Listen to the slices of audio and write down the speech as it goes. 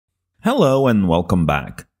Hello and welcome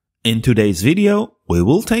back. In today's video, we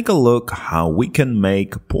will take a look how we can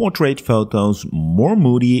make portrait photos more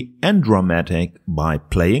moody and dramatic by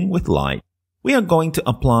playing with light. We are going to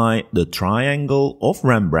apply the Triangle of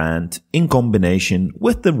Rembrandt in combination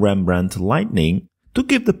with the Rembrandt Lighting to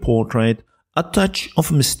give the portrait a touch of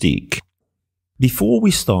mystique. Before we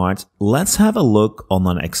start, let's have a look on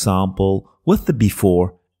an example with the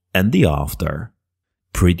before and the after.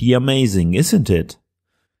 Pretty amazing, isn't it?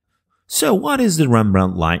 So what is the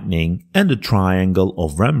Rembrandt Lighting and the Triangle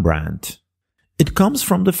of Rembrandt? It comes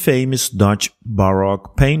from the famous Dutch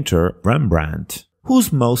Baroque painter Rembrandt,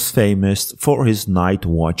 who's most famous for his night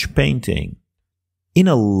watch painting. In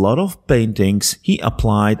a lot of paintings, he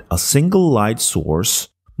applied a single light source,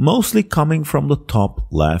 mostly coming from the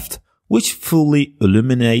top left, which fully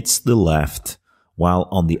illuminates the left, while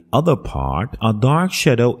on the other part a dark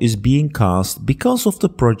shadow is being cast because of the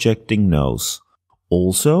projecting nose,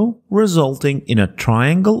 also resulting in a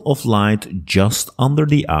triangle of light just under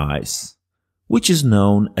the eyes, which is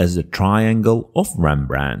known as the Triangle of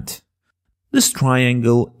Rembrandt. This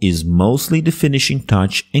triangle is mostly the finishing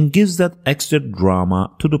touch and gives that extra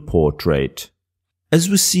drama to the portrait. As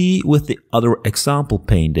we see with the other example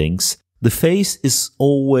paintings, the face is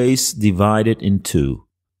always divided in two,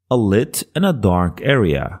 a lit and a dark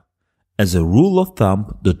area. As a rule of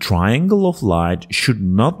thumb, the triangle of light should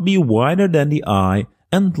not be wider than the eye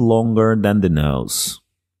and longer than the nose.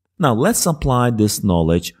 Now let's apply this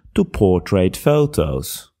knowledge to portrait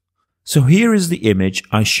photos. So here is the image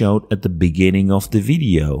I showed at the beginning of the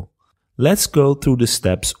video. Let's go through the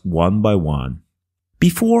steps one by one.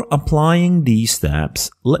 Before applying these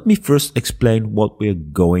steps, let me first explain what we are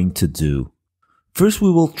going to do. First,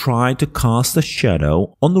 we will try to cast a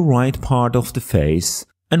shadow on the right part of the face,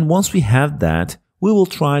 and once we have that, we will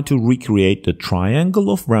try to recreate the Triangle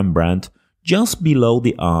of Rembrandt just below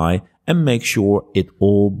the eye and make sure it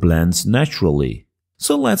all blends naturally.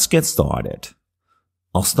 So let's get started.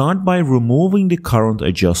 I'll start by removing the current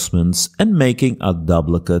adjustments and making a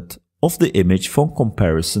duplicate of the image for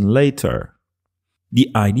comparison later. The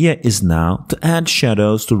idea is now to add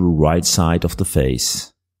shadows to the right side of the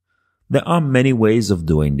face. There are many ways of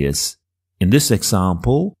doing this. In this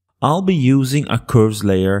example, I'll be using a curves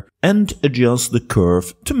layer and adjust the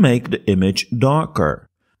curve to make the image darker.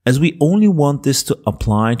 As we only want this to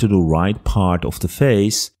apply to the right part of the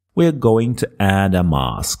face, we are going to add a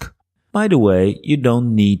mask. By the way, you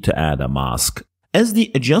don't need to add a mask, as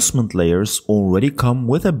the adjustment layers already come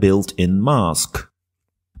with a built-in mask.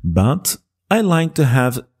 But I like to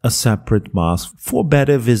have a separate mask for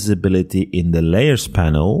better visibility in the layers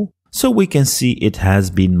panel, so we can see it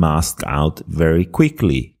has been masked out very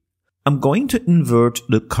quickly. I'm going to invert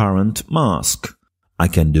the current mask. I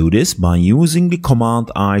can do this by using the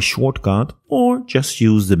Command-I shortcut or just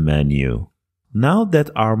use the menu. Now that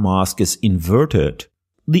our mask is inverted,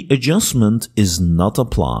 the adjustment is not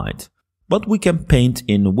applied, but we can paint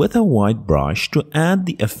in with a white brush to add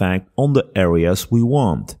the effect on the areas we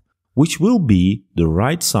want, which will be the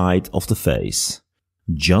right side of the face.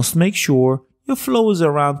 Just make sure your flow is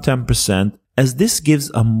around 10%, as this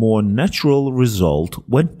gives a more natural result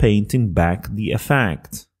when painting back the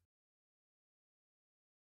effect.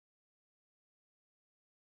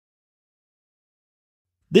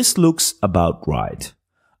 This looks about right.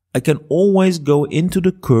 I can always go into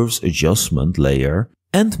the curves adjustment layer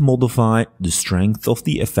and modify the strength of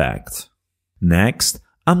the effect. Next,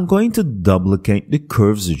 I'm going to duplicate the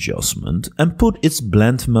curves adjustment and put its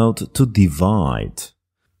blend mode to divide.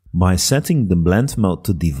 By setting the blend mode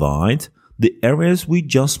to divide, the areas we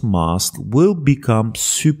just masked will become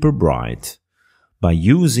super bright. By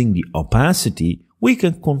using the opacity, we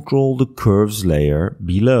can control the curves layer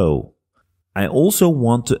below. I also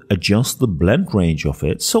want to adjust the blend range of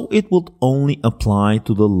it so it would only apply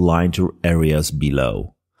to the lighter areas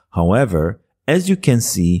below. However, as you can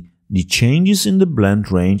see, the changes in the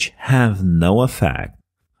blend range have no effect.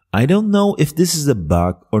 I don't know if this is a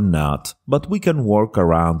bug or not, but we can work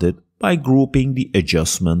around it by grouping the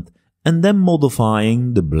adjustment and then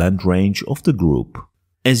modifying the blend range of the group.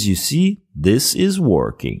 As you see, this is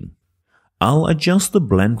working. I'll adjust the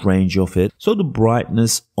blend range of it so the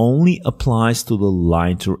brightness only applies to the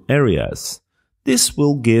lighter areas. This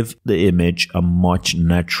will give the image a much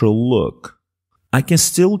natural look. I can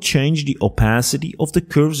still change the opacity of the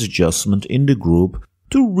curves adjustment in the group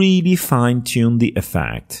to really fine-tune the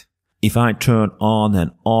effect. If I turn on and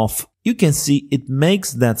off, you can see it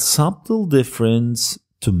makes that subtle difference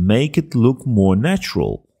to make it look more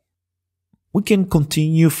natural. We can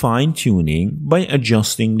continue fine-tuning by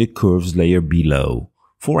adjusting the curves layer below.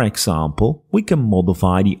 For example, we can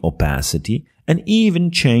modify the opacity and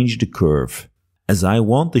even change the curve. As I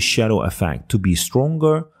want the shadow effect to be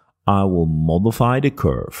stronger, I will modify the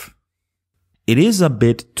curve. It is a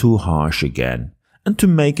bit too harsh again, and to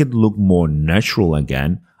make it look more natural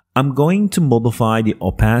again, I'm going to modify the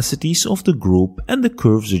opacities of the group and the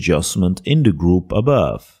curves adjustment in the group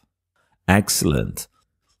above. Excellent.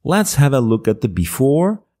 Let's have a look at the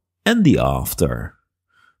before and the after.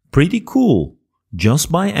 Pretty cool.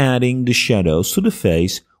 Just by adding the shadows to the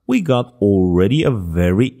face, we got already a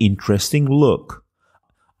very interesting look.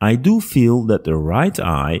 I do feel that the right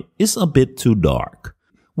eye is a bit too dark.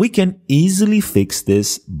 We can easily fix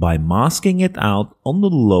this by masking it out on the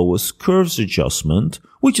lowest curves adjustment,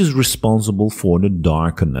 which is responsible for the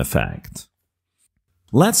darken effect.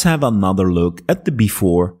 Let's have another look at the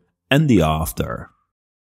before and the after.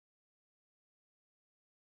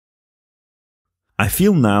 I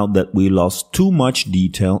feel now that we lost too much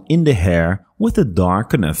detail in the hair with the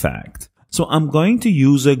darken effect. So I'm going to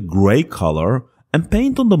use a gray color and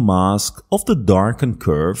paint on the mask of the darken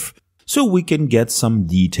curve so we can get some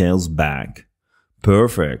details back.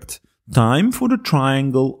 Perfect. Time for the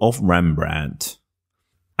Triangle of Rembrandt.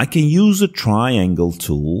 I can use the Triangle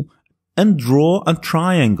tool and draw a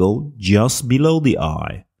triangle just below the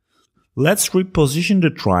eye. Let's reposition the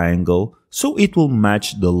triangle so it will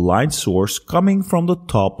match the light source coming from the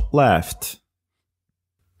top left.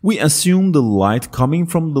 We assume the light coming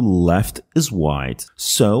from the left is white,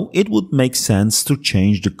 so it would make sense to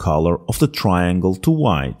change the color of the triangle to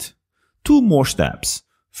white. 2 more steps.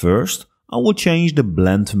 First, I will change the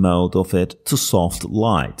blend mode of it to soft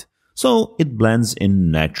light, so it blends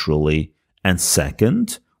in naturally. And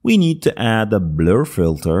second, we need to add a blur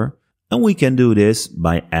filter, and we can do this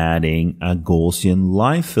by adding a Gaussian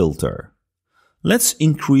light filter. Let's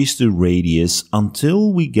increase the radius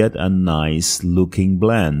until we get a nice looking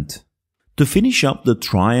blend. To finish up the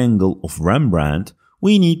Triangle of Rembrandt,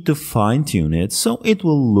 we need to fine-tune it so it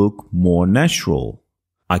will look more natural.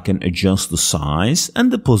 I can adjust the size and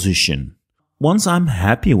the position. Once I'm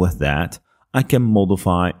happy with that, I can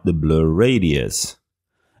modify the blur radius.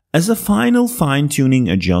 As a final fine-tuning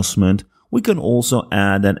adjustment, we can also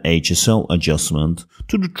add an HSL adjustment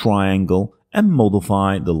to the triangle and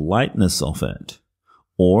modify the lightness of it.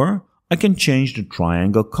 Or I can change the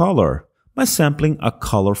triangle color by sampling a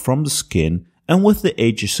color from the skin, and with the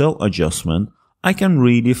HSL adjustment, I can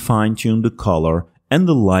really fine-tune the color and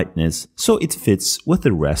the lightness so it fits with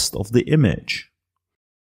the rest of the image.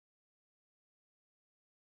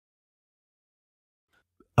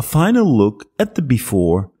 A final look at the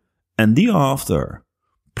before and the after.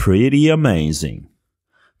 Pretty amazing.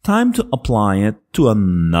 Time to apply it to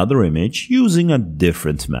another image using a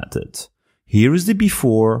different method. Here is the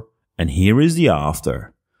before and here is the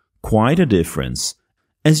after. Quite a difference.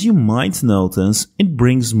 As you might notice, it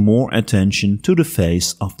brings more attention to the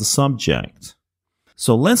face of the subject.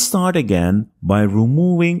 So let's start again by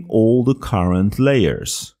removing all the current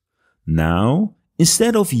layers. Now,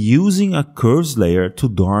 instead of using a curves layer to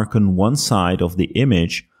darken one side of the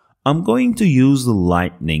image, I'm going to use the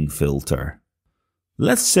lightning filter.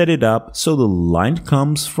 Let's set it up so the light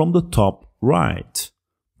comes from the top right.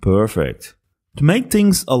 Perfect. To make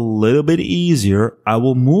things a little bit easier, I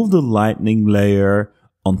will move the lightning layer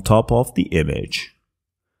on top of the image.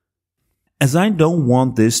 As I don't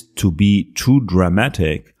want this to be too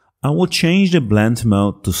dramatic, I will change the blend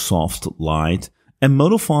mode to soft light and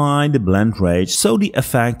modify the blend rate so the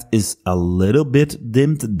effect is a little bit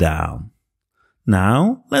dimmed down.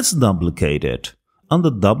 Now let's duplicate it. On the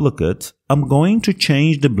duplicate, I'm going to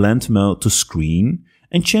change the blend mode to screen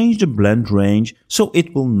and change the blend range so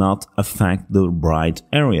it will not affect the bright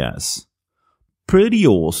areas. Pretty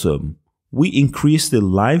awesome. We increased the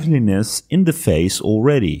liveliness in the face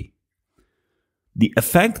already. The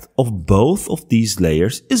effect of both of these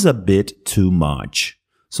layers is a bit too much.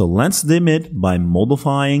 So let's dim it by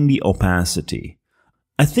modifying the opacity.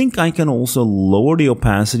 I think I can also lower the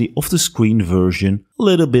opacity of the screen version a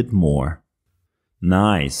little bit more.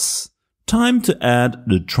 Nice. Time to add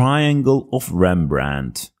the Triangle of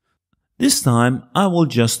Rembrandt. This time I will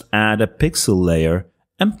just add a pixel layer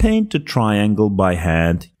and paint the triangle by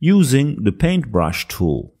hand using the paintbrush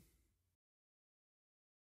tool.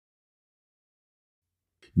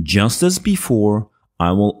 Just as before,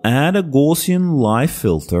 I will add a Gaussian light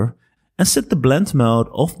filter and set the blend mode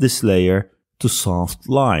of this layer to soft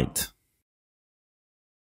light.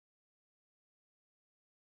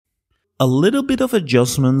 A little bit of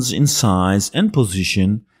adjustments in size and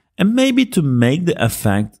position, and maybe to make the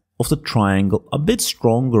effect of the triangle a bit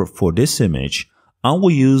stronger for this image, I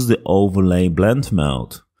will use the overlay blend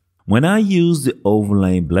mode. When I use the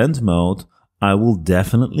overlay blend mode, I will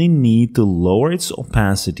definitely need to lower its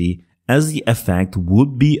opacity as the effect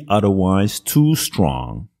would be otherwise too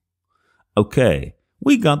strong. Okay,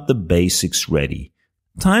 we got the basics ready.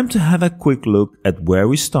 Time to have a quick look at where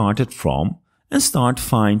we started from and start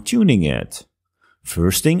fine-tuning it.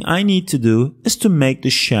 First thing I need to do is to make the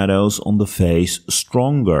shadows on the face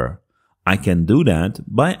stronger. I can do that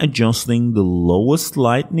by adjusting the lowest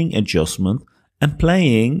lighting adjustment and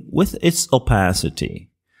playing with its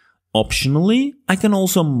opacity. Optionally, I can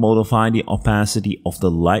also modify the opacity of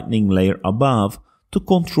the lighting layer above to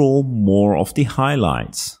control more of the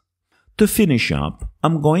highlights. To finish up,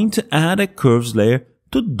 I'm going to add a curves layer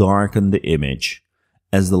to darken the image.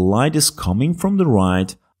 As the light is coming from the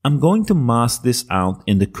right, I'm going to mask this out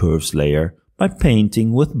in the curves layer by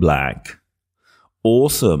painting with black.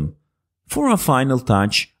 Awesome! For a final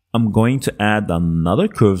touch, I'm going to add another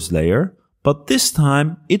curves layer, but this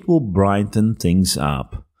time it will brighten things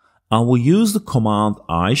up. I will use the Command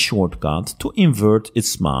I shortcut to invert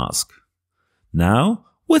its mask. Now,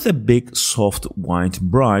 with a big soft white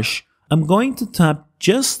brush, I'm going to tap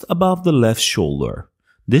just above the left shoulder.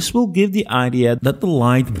 This will give the idea that the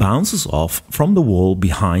light bounces off from the wall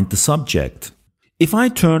behind the subject. If I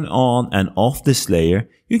turn on and off this layer,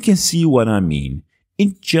 you can see what I mean.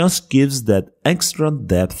 It just gives that extra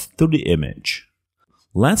depth to the image.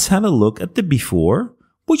 Let's have a look at the before,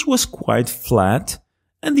 which was quite flat,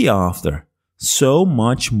 and the after, so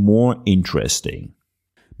much more interesting.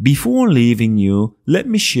 Before leaving you, let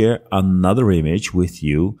me share another image with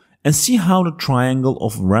you and see how the Triangle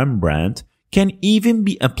of Rembrandt can even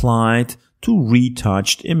be applied to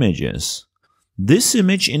retouched images. This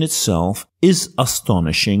image in itself is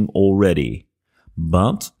astonishing already.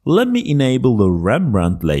 But let me enable the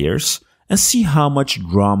Rembrandt layers and see how much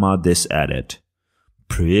drama this added.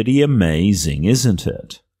 Pretty amazing, isn't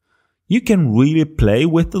it? You can really play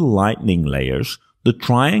with the lighting layers, the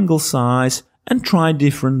triangle size, and try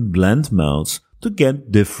different blend modes to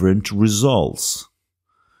get different results.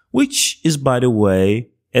 Which is, by the way,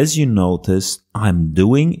 as you notice, I'm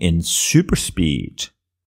doing in super speed.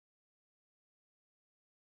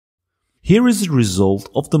 Here is the result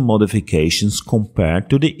of the modifications compared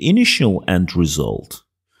to the initial end result.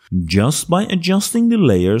 Just by adjusting the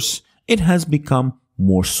layers, it has become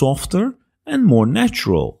more softer and more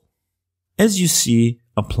natural. As you see,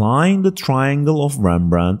 applying the Triangle of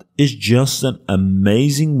Rembrandt is just an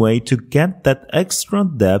amazing way to get that extra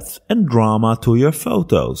depth and drama to your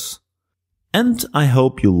photos. And I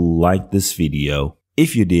hope you liked this video.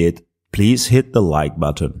 If you did, please hit the like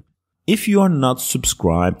button. If you are not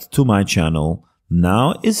subscribed to my channel,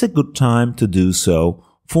 now is a good time to do so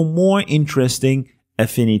for more interesting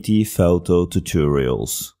Affinity Photo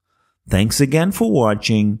tutorials. Thanks again for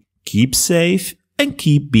watching, keep safe and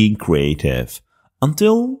keep being creative.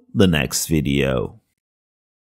 Until the next video.